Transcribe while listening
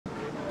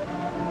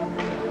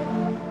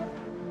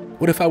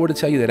What if I were to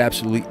tell you that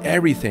absolutely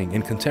everything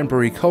in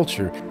contemporary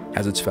culture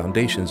has its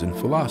foundations in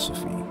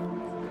philosophy?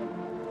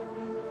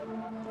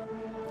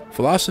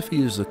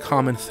 Philosophy is the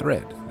common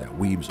thread that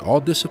weaves all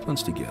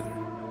disciplines together.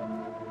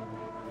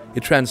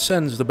 It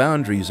transcends the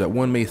boundaries that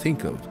one may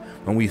think of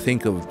when we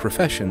think of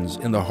professions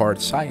in the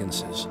hard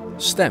sciences,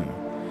 STEM,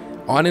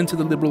 on into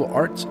the liberal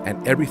arts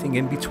and everything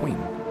in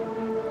between.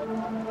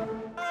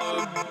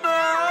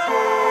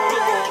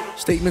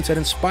 Statements that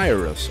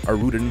inspire us are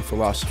rooted in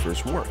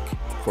philosophers' work.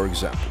 For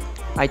example,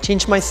 I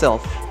changed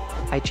myself,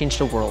 I changed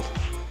the world.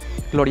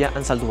 Gloria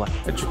Anzaldúa.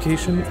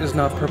 Education is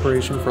not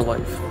preparation for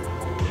life.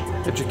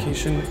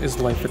 Education is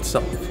life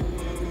itself.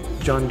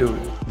 John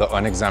Dewey. The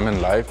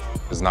unexamined life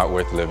is not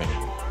worth living.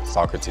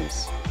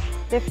 Socrates.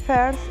 The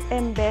first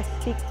and best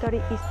victory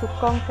is to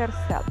conquer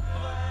self.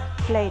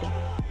 Plato.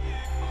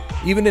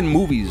 Even in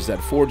movies that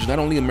forge not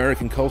only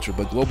American culture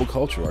but global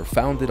culture are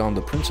founded on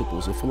the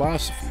principles of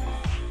philosophy.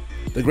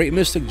 The great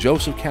mystic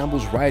Joseph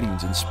Campbell's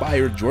writings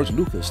inspired George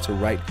Lucas to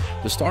write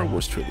the Star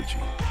Wars trilogy.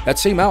 That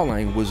same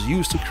outline was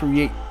used to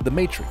create The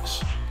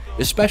Matrix,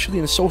 especially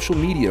in social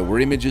media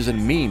where images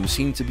and memes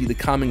seem to be the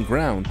common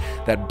ground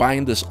that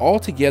bind us all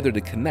together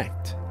to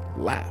connect,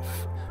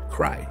 laugh,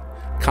 cry,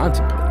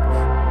 contemplate.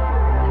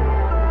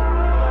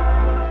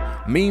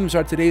 Memes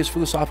are today's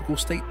philosophical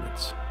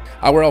statements.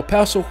 Our El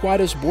Paso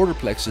Juarez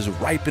borderplex is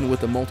ripened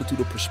with a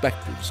multitude of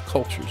perspectives,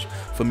 cultures,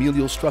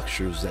 familial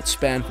structures that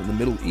span from the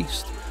Middle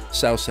East,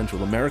 South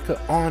Central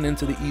America, on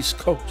into the East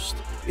Coast.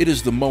 It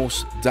is the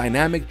most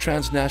dynamic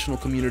transnational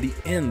community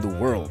in the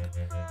world.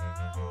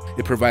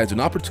 It provides an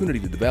opportunity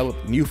to develop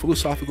new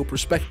philosophical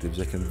perspectives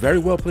that can very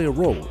well play a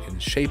role in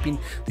shaping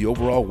the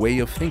overall way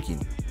of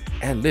thinking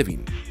and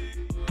living.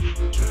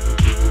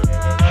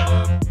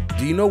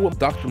 Do you know what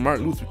Dr.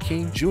 Martin Luther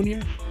King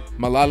Jr.,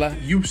 Malala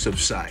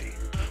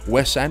Yousafzai,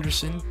 Wes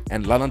Anderson,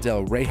 and Lana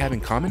Del Rey have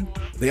in common?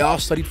 They all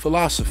studied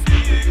philosophy.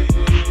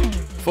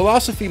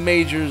 Philosophy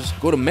majors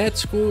go to med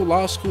school,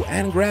 law school,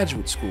 and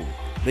graduate school.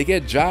 They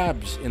get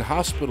jobs in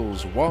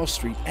hospitals, Wall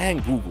Street,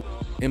 and Google.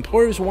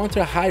 Employers want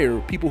to hire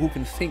people who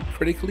can think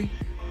critically,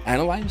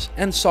 analyze,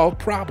 and solve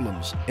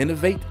problems,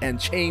 innovate, and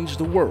change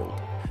the world.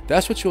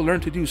 That's what you'll learn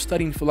to do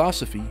studying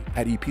philosophy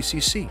at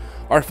EPCC.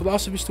 Our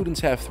philosophy students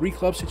have 3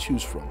 clubs to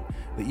choose from: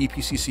 the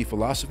EPCC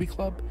Philosophy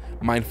Club,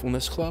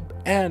 Mindfulness Club,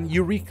 and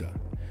Eureka.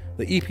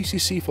 The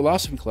EPCC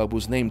Philosophy Club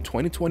was named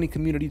 2020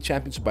 Community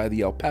Champions by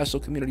the El Paso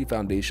Community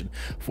Foundation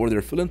for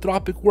their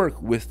philanthropic work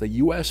with the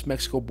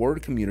U.S.-Mexico border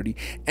community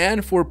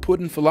and for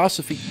putting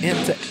philosophy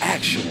into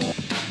action.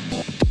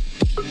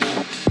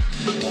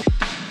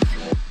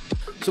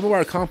 Some of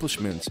our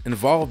accomplishments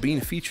involve being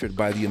featured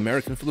by the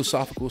American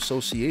Philosophical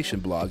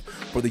Association blog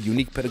for the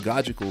unique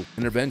pedagogical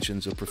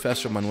interventions of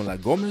Professor Manuela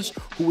Gomez,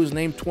 who was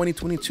named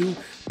 2022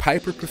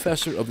 Piper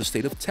Professor of the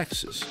State of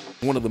Texas,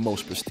 one of the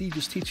most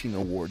prestigious teaching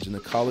awards in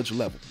the college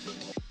level.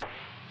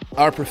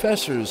 Our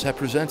professors have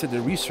presented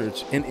their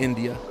research in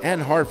India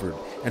and Harvard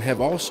and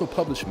have also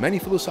published many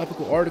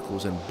philosophical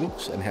articles and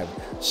books and have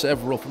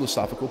several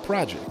philosophical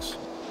projects.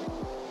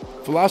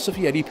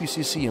 Philosophy at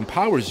EPCC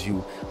empowers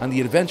you on the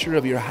adventure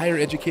of your higher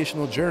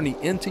educational journey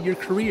into your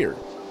career.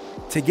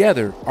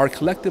 Together, our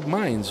collective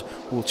minds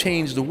will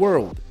change the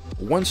world,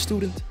 one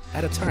student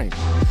at a time.